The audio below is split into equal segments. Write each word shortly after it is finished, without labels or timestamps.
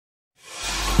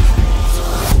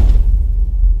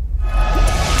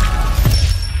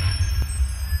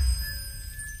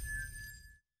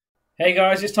Hey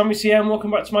guys, it's Tommy here and welcome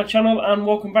back to my channel and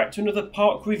welcome back to another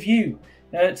park review.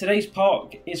 Today's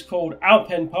park is called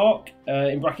Alpen Park,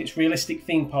 in brackets realistic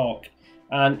theme park,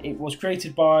 and it was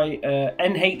created by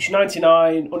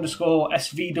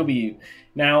nh99_SVW.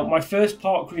 Now, my first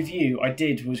park review I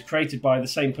did was created by the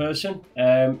same person.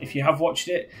 If you have watched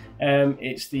it,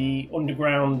 it's the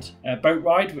underground boat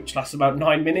ride, which lasts about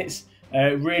 9 minutes.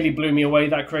 It really blew me away,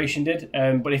 that creation did.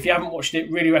 But if you haven't watched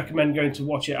it, really recommend going to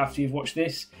watch it after you've watched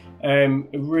this.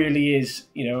 It really is,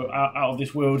 you know, out of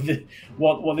this world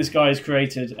what this guy has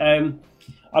created. I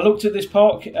looked at this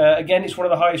park. Again, it's one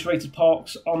of the highest rated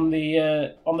parks on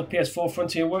the PS4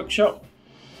 Frontier Workshop.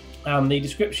 And the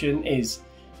description is: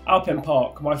 Alpen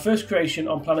Park, my first creation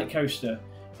on Planet Coaster.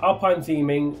 Alpine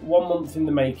theming, 1 month in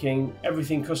the making,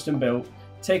 everything custom built.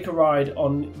 Take a ride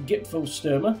on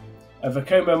Gipfelstürmer, a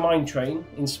Vekoma mine train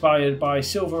inspired by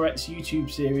Silverette's YouTube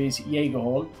series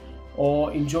Jägerhorn,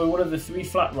 or enjoy one of the 3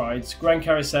 flat rides, Grand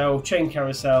Carousel, Chain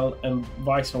Carousel and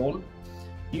Weisshorn.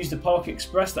 Use the Park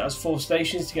Express that has 4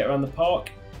 stations to get around the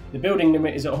park. The building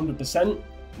limit is at 100%,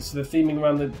 so the theming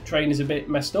around the train is a bit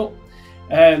messed up.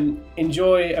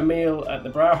 Enjoy a meal at the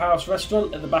Brauhaus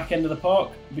restaurant at the back end of the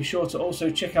park. Be sure to also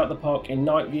check out the park in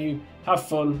night view, have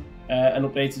fun and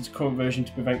update its current version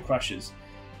to prevent crashes.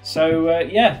 So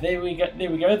yeah, there we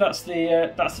go. That's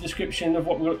the description of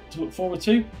what we're to look forward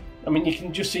to. I mean, you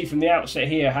can just see from the outset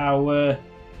here how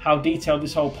detailed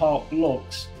this whole park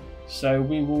looks. So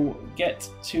we will get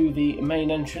to the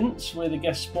main entrance where the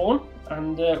guests spawn,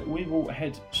 and we will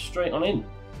head straight on in.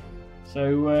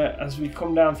 So as we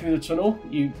come down through the tunnel,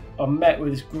 you are met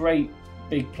with this great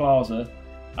big plaza,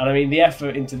 and I mean the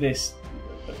effort into this.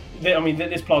 I mean,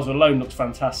 this plaza alone looks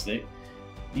fantastic.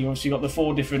 You obviously got the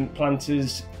 4 different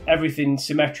planters, everything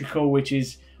symmetrical, which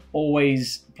is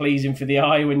always pleasing for the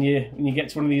eye when you get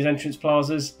to one of these entrance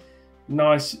plazas.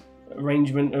 Nice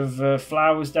arrangement of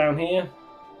flowers down here.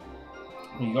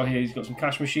 You got here, he's got some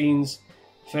cash machines,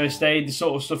 first aid, the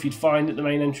sort of stuff you'd find at the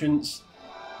main entrance.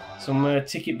 Some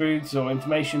ticket booths or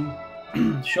information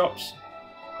shops,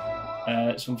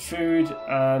 some food,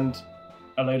 and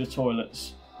a load of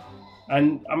toilets.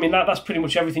 And I mean that's pretty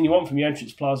much everything you want from your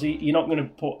entrance plaza. You're not going to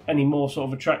put any more sort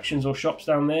of attractions or shops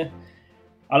down there.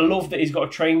 I love that he's got a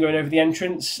train going over the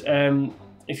entrance.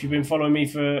 If you've been following me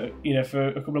for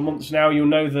a couple of months now, you'll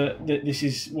know that this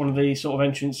is one of the sort of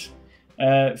entrance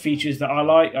features that I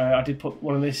like. I did put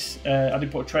I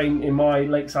did put a train in my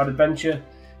Lakeside Adventure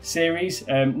series.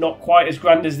 Not quite as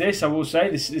grand as this, I will say.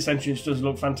 This entrance does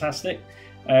look fantastic,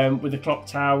 with the clock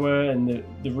tower and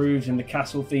the roofs and the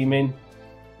castle theming.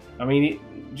 I mean,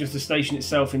 just the station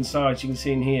itself inside, you can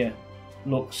see in here,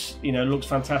 looks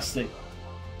fantastic.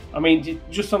 I mean,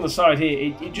 just on the side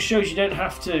here, it just shows you don't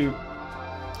have to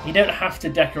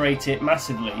decorate it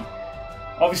massively.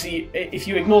 Obviously, if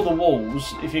you ignore the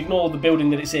walls, if you ignore the building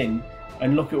that it's in,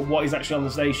 and look at what is actually on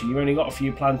the station, you've only got a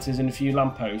few planters and a few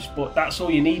lampposts, but that's all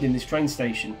you need in this train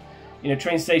station. You know,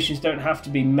 train stations don't have to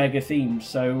be mega themed.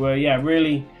 So yeah,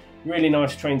 really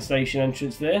nice train station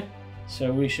entrance there.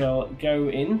 So we shall go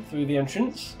in through the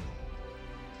entrance.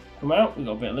 Come out. We've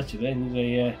got a bit of litter there.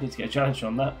 Need to get a challenge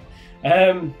on that.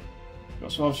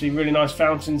 Got some obviously really nice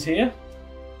fountains here.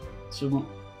 Some,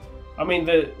 I mean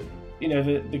the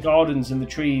gardens and the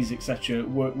trees etc.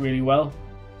 work really well,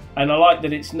 and I like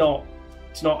that it's not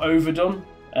overdone.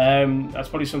 That's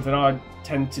probably something I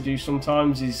tend to do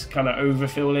sometimes, is kind of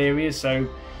overfill areas. So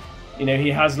he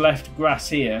has left grass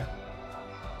here.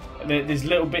 There's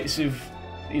little bits of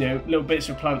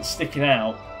plants sticking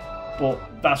out, but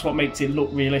that's what makes it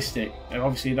look realistic, and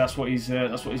obviously that's what he's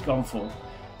gone for.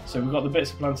 So we've got the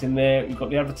bits of plants in there, we've got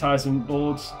the advertisement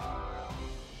boards,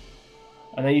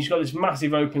 and then you've got this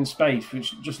massive open space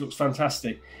which just looks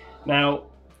fantastic. Now,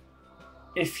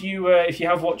 if you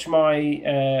have watched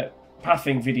my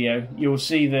pathing video, you'll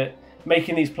see that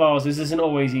making these plazas isn't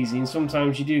always easy, and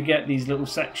sometimes you do get these little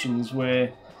sections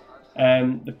where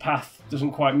the path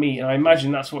doesn't quite meet, and I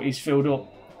imagine that's what he's filled up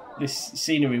this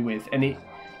scenery with, and it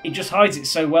just hides it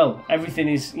so well. Everything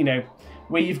is,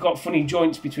 where you've got funny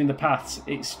joints between the paths,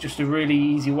 it's just a really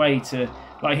easy way to,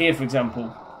 like here for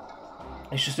example,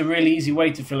 it's just a really easy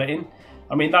way to fill it in.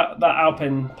 I mean that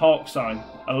Alpen Park sign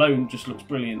alone just looks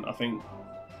brilliant. I think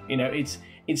it's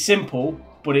simple,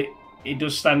 but it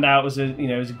does stand out as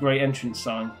a great entrance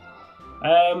sign.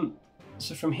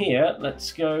 So from here,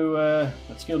 let's go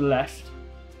left,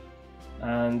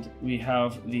 and we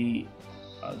have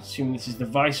I'm assuming this is the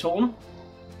Weisshorn.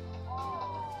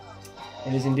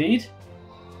 It is indeed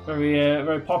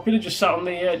very popular. Just sat on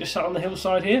the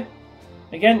hillside here.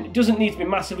 Again, it doesn't need to be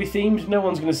massively themed. No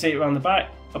one's going to see it around the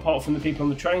back, apart from the people on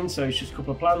the train. So it's just a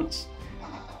couple of plants,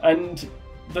 and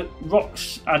the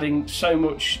rocks adding so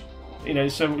much,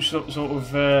 so much sort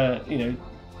of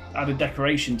added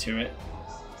decoration to it.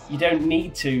 You don't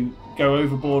need to go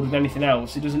overboard with anything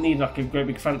else. It doesn't need like a great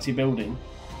big fancy building.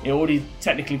 It already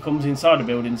technically comes inside a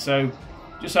building, so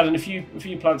just adding a few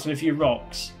plants and a few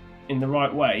rocks in the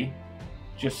right way,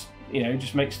 just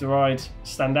makes the ride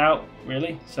stand out,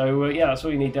 really. So yeah, that's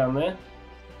all you need down there.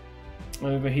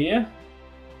 Over here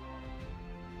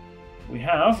we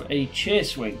have a chair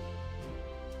swing,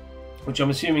 which I'm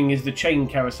assuming is the chain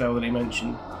carousel that he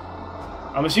mentioned.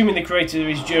 I'm assuming the creator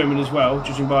is German as well,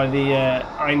 judging by the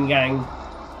Eingang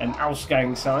and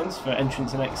Ausgang signs for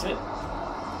entrance and exit.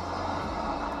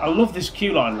 I love this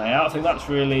queue line layout. I think that's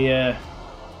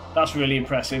really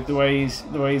impressive, the way he's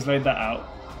laid that out.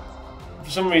 For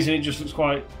some reason, it just looks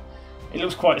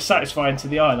quite satisfying to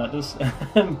the eye. That does.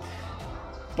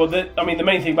 But the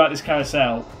main thing about this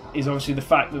carousel is obviously the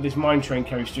fact that this mine train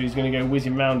coaster is going to go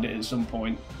whizzing round it at some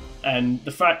point, and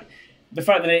the fact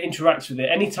that it interacts with it.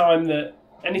 Anytime that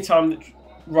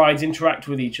rides interact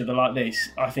with each other like this,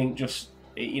 I think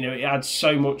it adds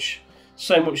so much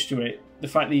to it. The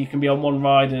fact that you can be on one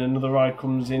ride and another ride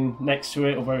comes in next to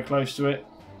it or very close to it.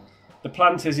 The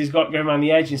planters he's got going around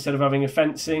the edge instead of having a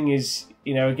fencing is,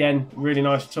 again, really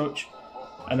nice touch.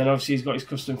 And then obviously he's got his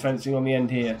custom fencing on the end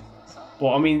here.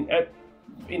 But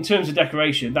in terms of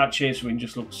decoration, that chair swing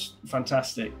just looks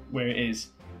fantastic where it is.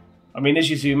 As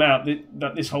you zoom out,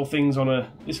 this whole thing's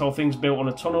built on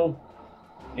a tunnel.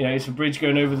 It's a bridge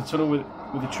going over the tunnel with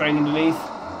a train underneath.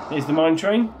 There's the mine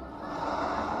train.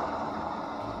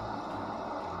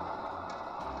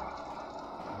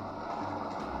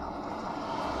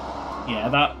 Yeah,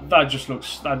 that just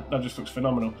looks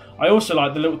phenomenal. I also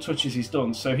like the little touches he's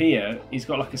done. So here he's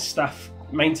got like a staff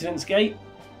maintenance gate.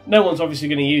 No one's obviously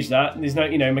going to use that. There's no,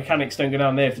 mechanics don't go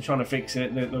down there if they're trying to fix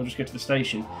it. They'll just go to the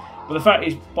station. But the fact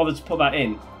he's bothered to put that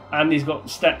in, and he's got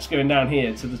steps going down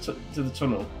here to the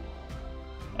tunnel.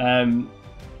 I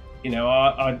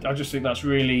just think that's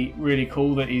really, really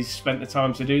cool that he's spent the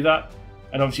time to do that.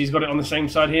 And obviously he's got it on the same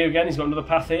side here again. He's got another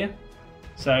path here.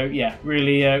 So yeah,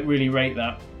 really rate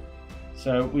that.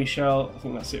 So I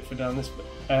think that's it for down this bit.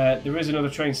 There is another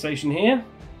train station here.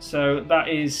 So that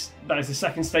is the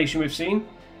second station we've seen.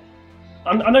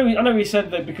 I know he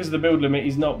said that because of the build limit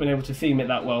he's not been able to theme it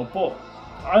that well, but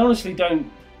I honestly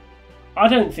don't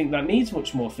think that needs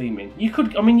much more theming. You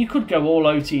could go all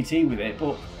OTT with it,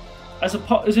 but as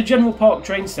a general park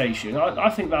train station,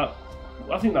 I think that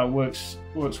works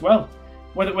well.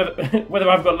 Whether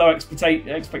I've got low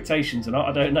expectations or not,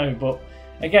 I don't know. But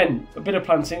again, a bit of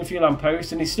planting, a few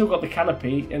lampposts, and he's still got the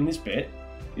canopy in this bit.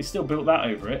 He's still built that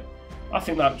over it. I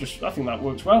think that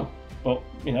works well. But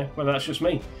whether that's just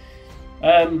me.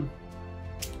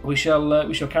 We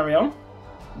shall carry on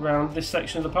around this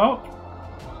section of the park.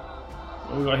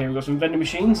 What we've got here, we've got some vending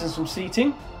machines and some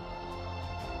seating.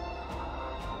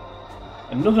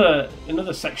 Another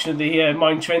section of the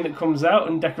mine train that comes out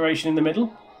and decoration in the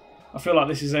middle. I feel like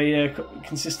this is a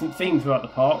consistent theme throughout the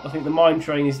park. I think the mine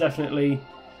train is definitely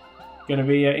going to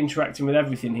be interacting with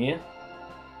everything here.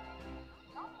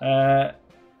 I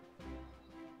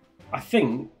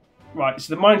think, right,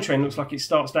 so the mine train looks like it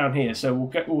starts down here, so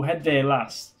we'll head there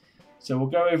last. So we'll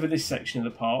go over this section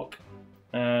of the park.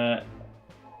 And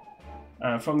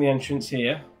from the entrance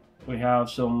here, we have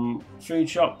some food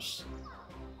shops,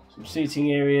 some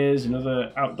seating areas,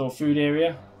 another outdoor food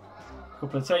area, a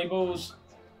couple of tables,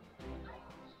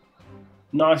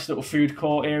 nice little food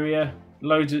court area,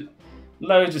 loads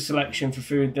of selection for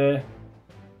food there,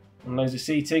 and loads of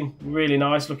seating. Really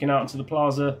nice, looking out into the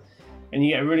plaza, and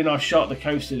you get a really nice shot of the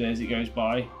coaster there as it goes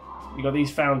by. You've got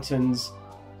these fountains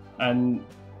and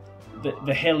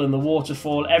the hill and the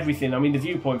waterfall, everything. The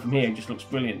viewpoint from here just looks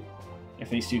brilliant. If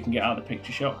these two can get out of the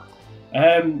picture shot.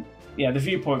 Yeah, the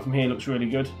viewpoint from here looks really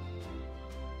good.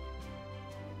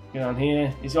 Go down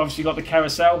here. He's obviously got the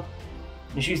carousel.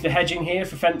 He's used the hedging here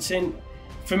for fencing.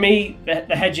 For me,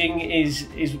 the hedging is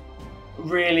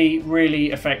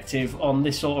really effective on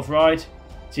this sort of ride.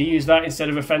 To use that instead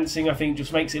of a fencing, I think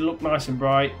just makes it look nice and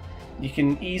bright. You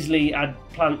can easily add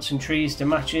plants and trees to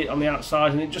match it on the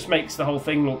outside, and it just makes the whole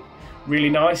thing look really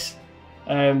nice.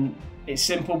 It's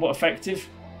simple but effective.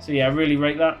 So yeah, I really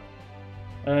rate that.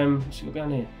 Let's look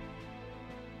down here.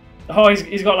 Oh,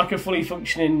 he's got like a fully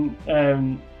functioning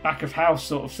back of house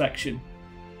sort of section.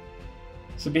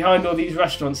 So behind all these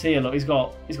restaurants here, look, he's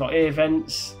got air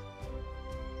vents.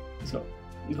 He's got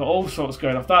all sorts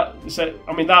going off. That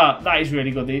is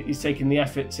really good. He's taken the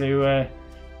effort to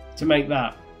make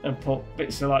that and put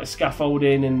bits of like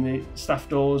scaffolding in the staff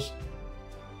doors.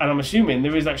 And I'm assuming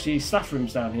there is actually staff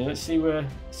rooms down here. Let's see where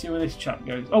this chap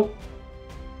goes. Oh,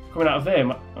 coming out of there,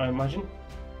 I imagine.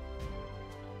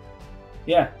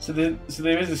 Yeah, so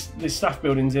there is this staff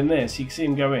buildings in there, so you can see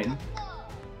him go in.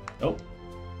 Oh,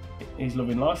 he's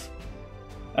loving life.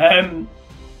 That's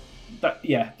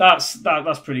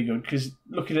pretty good, because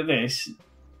looking at this,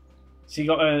 so you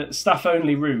got a staff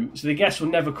only route, so the guests will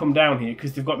never come down here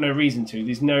because they've got no reason to.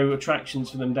 There's no attractions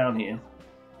for them down here,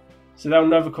 so they'll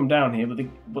never come down here,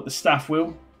 but the staff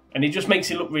will, and it just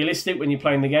makes it look realistic when you're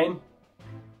playing the game.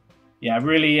 Yeah,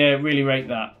 really rate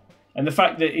that, and the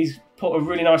fact that he's put a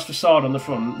really nice facade on the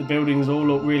front, the buildings all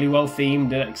look really well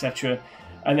themed, etc.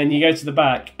 And then you go to the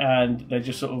back and they're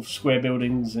just sort of square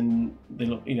buildings and they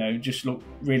look, just look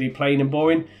really plain and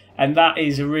boring. And that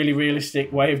is a really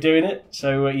realistic way of doing it.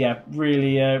 So yeah,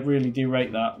 really do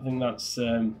rate that. I think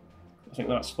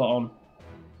that's spot on.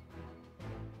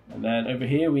 And then over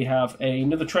here we have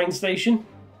another train station.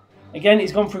 Again,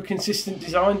 it's gone for a consistent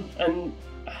design, and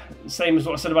same as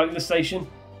what I said about the other station.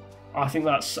 I think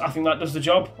that does the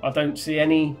job. I don't see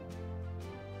any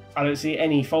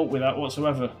fault with that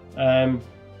whatsoever.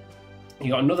 You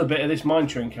got another bit of this mine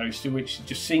train coaster, which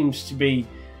just seems to be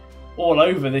all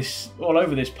over this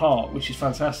part, which is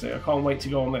fantastic. I can't wait to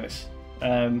go on this.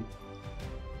 Got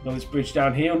this bridge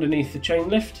down here underneath the chain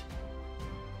lift.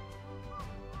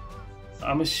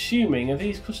 I'm assuming, are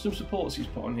these custom supports he's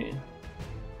put on here?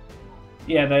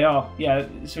 Yeah, they are. Yeah,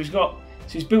 so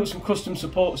he's built some custom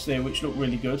supports there, which look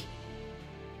really good.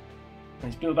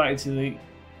 And he's built that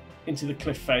into the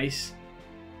cliff face.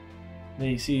 There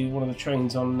you see one of the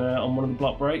trains on one of the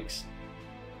block breaks.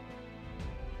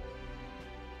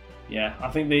 Yeah, I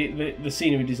think the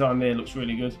scenery design there looks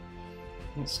really good.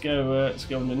 Let's go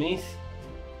underneath.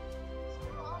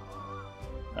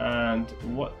 And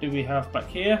what do we have back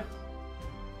here?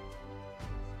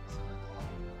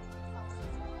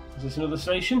 Is this another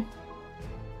station?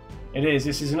 It is.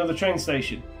 This is another train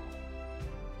station.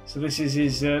 So this is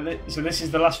this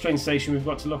is the last train station we've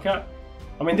got to look at.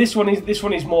 I mean, this one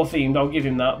is more themed. I'll give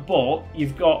him that. But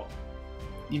you've got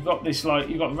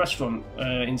the restaurant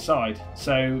inside.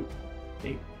 So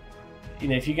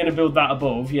if you're going to build that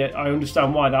above, yeah, I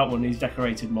understand why that one is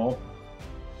decorated more.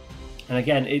 And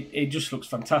again, it just looks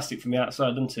fantastic from the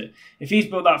outside, doesn't it? If he's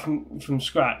built that from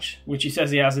scratch, which he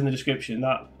says he has in the description,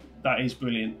 that is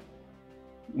brilliant.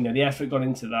 The effort gone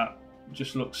into that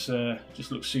just looks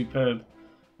superb.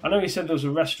 I know he said there was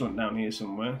a restaurant down here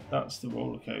somewhere. That's the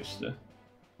roller coaster.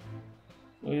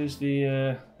 Where's the?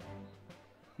 You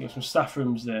got some staff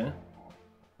rooms there.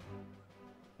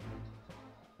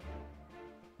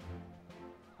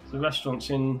 The restaurant's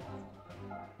in.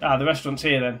 The restaurant's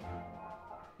here then.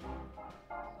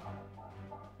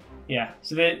 Yeah.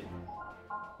 So there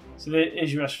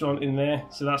is your restaurant in there.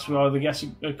 So that's where all the guests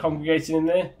are congregating in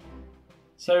there.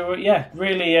 So yeah,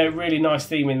 really nice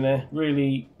theme in there.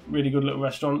 Really good little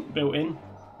restaurant built in.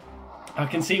 I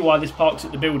can see why this park's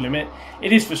at the build limit.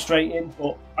 It is frustrating,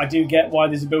 but I do get why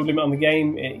there's a build limit on the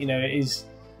game. It is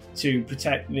to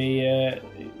protect the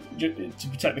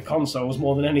consoles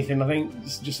more than anything. I think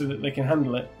just so that they can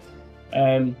handle it.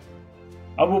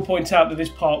 I will point out that this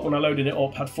park, when I loaded it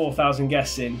up, had 4,000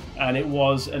 guests in, and it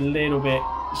was a little bit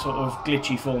sort of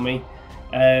glitchy for me.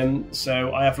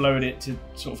 So I have lowered it to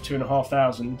sort of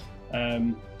 2,500.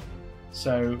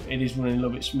 So it is running a little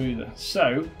bit smoother.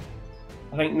 So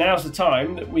I think now's the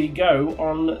time that we go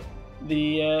on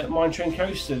the mine train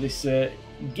coaster, this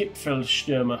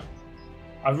Gipfelstürmer.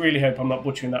 I really hope I'm not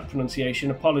butchering that pronunciation.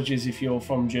 Apologies if you're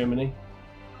from Germany.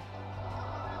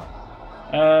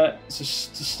 So to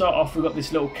start off, we've got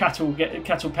this little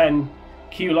cattle pen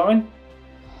queue line.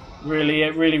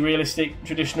 Really realistic,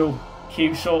 traditional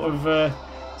queue sort of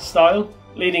style,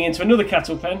 leading into another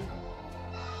cattle pen.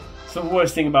 It's the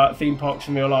worst thing about theme parks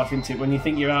in real life, isn't it? When you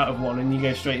think you're out of one and you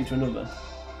go straight into another.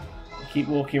 You keep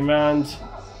walking around.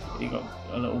 You got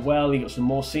a little well. You got some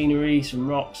more scenery, some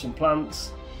rocks, some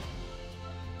plants.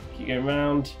 Keep going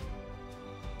around.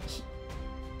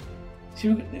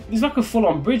 See, there's like a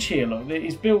full-on bridge here. Look,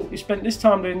 he spent this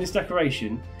time doing this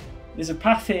decoration. There's a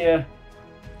path here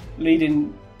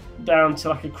leading down to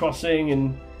like a crossing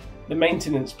and the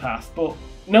maintenance path, but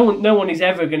no one is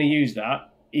ever going to use that.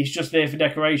 It's just there for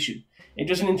decoration. It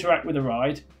doesn't interact with the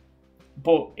ride,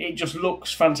 but it just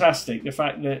looks fantastic. The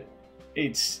fact that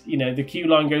it's the queue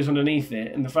line goes underneath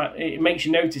it, and the fact it makes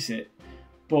you notice it.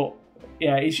 But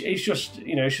yeah, it's just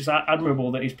it's just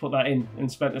admirable that he's put that in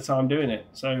and spent the time doing it.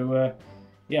 So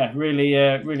yeah, really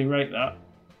rate that.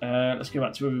 Let's go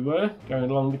back to where we were, going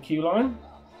along the queue line.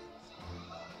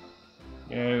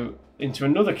 Go into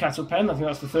another cattle pen. I think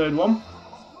that's the third one.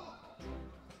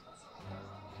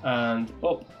 And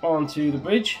up onto the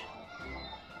bridge.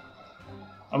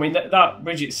 I mean, that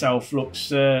bridge itself looks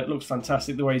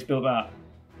fantastic. The way he's built that.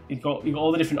 You've got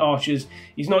all the different arches.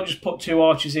 He's not just put 2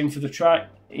 arches in for the track.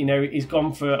 You know, he's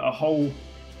gone for a whole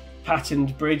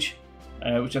patterned bridge,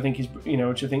 which I think is,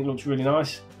 which I think looks really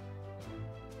nice.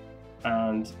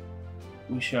 And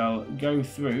we shall go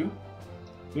through.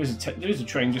 There is a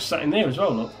train just sat in there as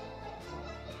well. Look.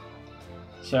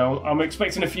 So I'm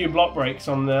expecting a few block breaks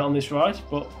on this ride,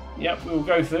 but yep, we will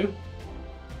go through.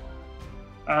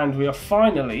 And we are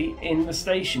finally in the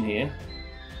station here.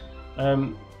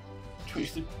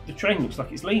 Which the train looks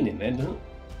like it's leaning there, doesn't it?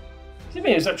 Is it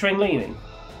me? Is that train leaning?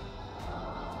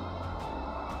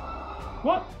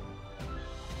 What?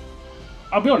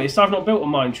 I'll be honest, I've not built a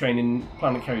mine train in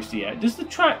Planet Coaster yet. Does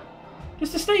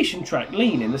the station track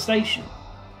lean in the station?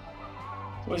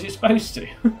 Or is it supposed to?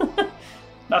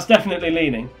 That's definitely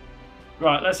leaning.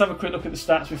 Right, let's have a quick look at the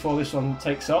stats before this one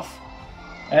takes off.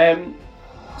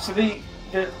 So the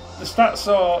stats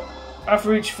are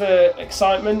average for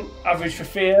excitement, average for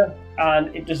fear,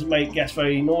 and it doesn't make guests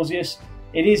very nauseous.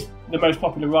 It is the most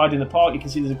popular ride in the park. You can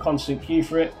see there's a constant queue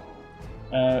for it,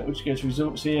 which goes to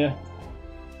results here.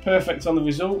 Perfect on the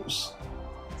results.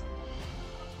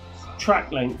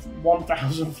 Track length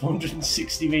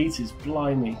 1,460 metres,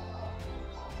 blimey.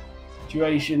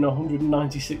 Duration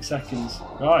 196 seconds.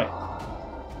 Right,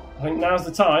 I think now's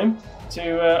the time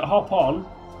to hop on.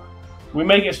 We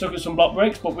may get stuck at some block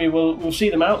breaks, but we'll see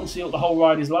them out and see what the whole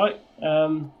ride is like.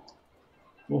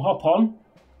 We'll hop on.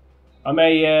 I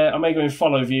may go in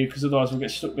follow view because otherwise we'll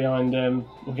get stuck behind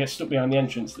the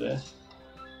entrance there.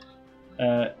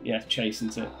 Yeah, chase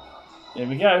into it. There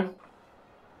we go.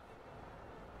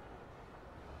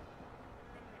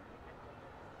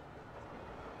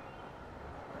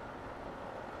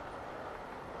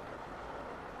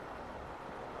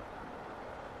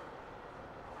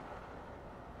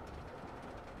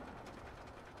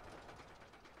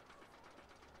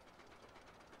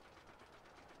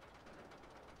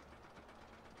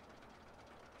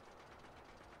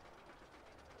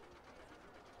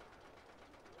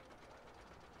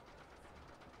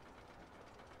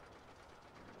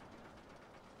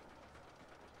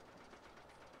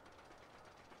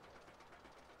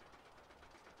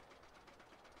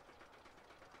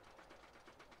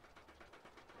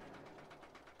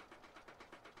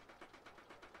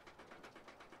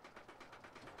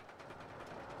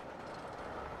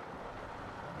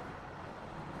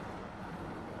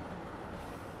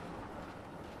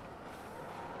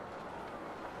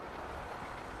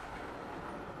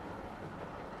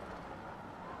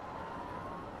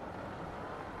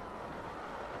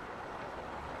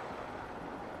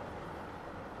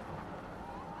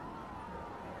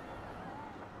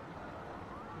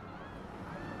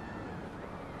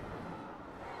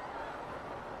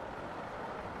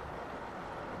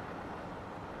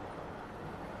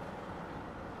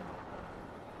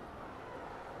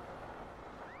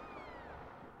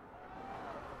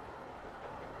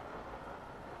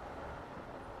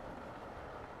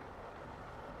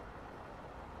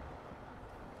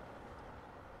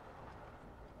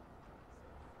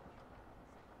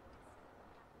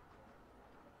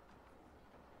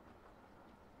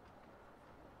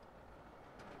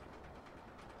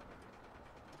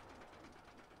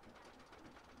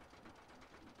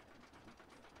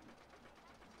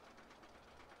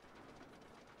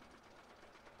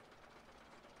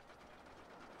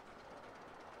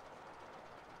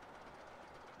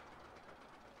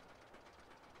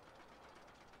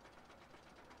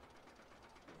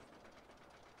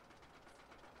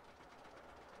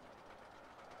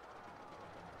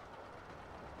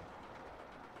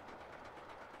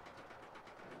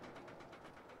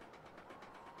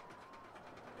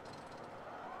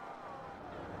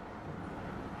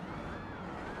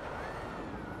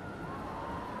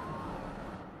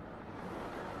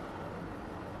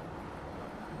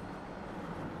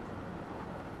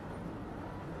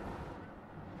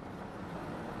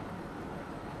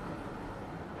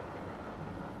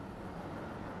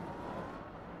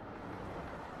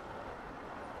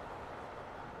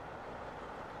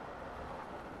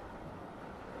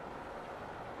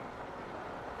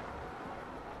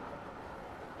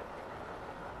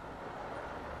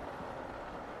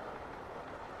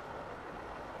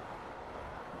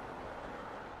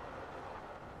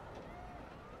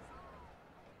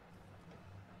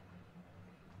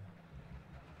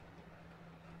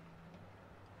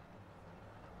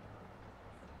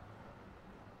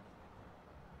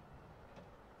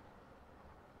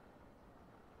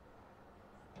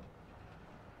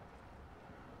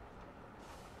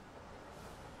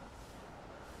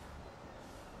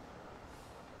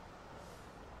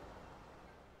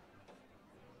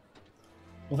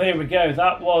 Well, there we go.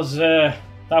 That was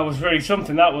really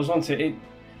something. That was, wasn't it? It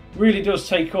really does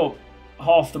take up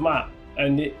half the map,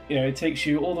 and it takes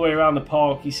you all the way around the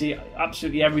park. You see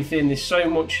absolutely everything. There's so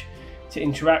much to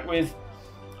interact with.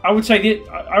 I would say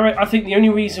I think the only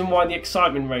reason why the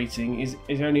excitement rating is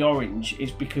only orange is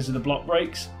because of the block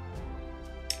breaks.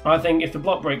 I think if the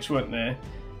block breaks weren't there,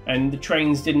 and the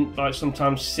trains didn't like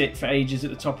sometimes sit for ages at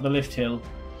the top of the lift hill,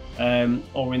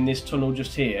 or in this tunnel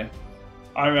just here,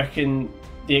 I reckon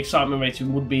the excitement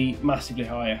rating would be massively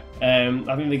higher.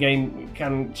 I think the game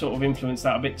can sort of influence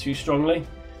that a bit too strongly.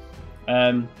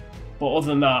 But other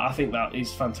than that, I think that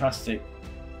is fantastic.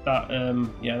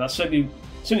 That's certainly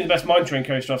the best mine train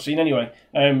coaster I've seen anyway.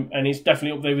 And it's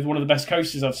definitely up there with one of the best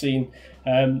coasters I've seen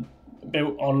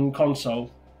built on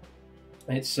console.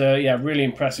 It's really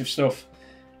impressive stuff.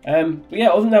 But yeah,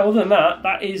 other than that,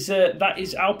 that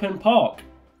is Alpen Park.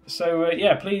 So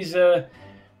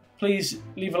please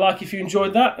leave a like if you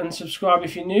enjoyed that, and subscribe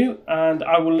if you're new. And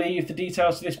I will leave the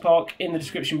details to this park in the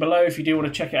description below if you do want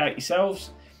to check it out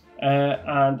yourselves.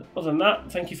 And other than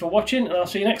that, thank you for watching, and I'll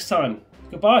see you next time.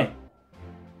 Goodbye.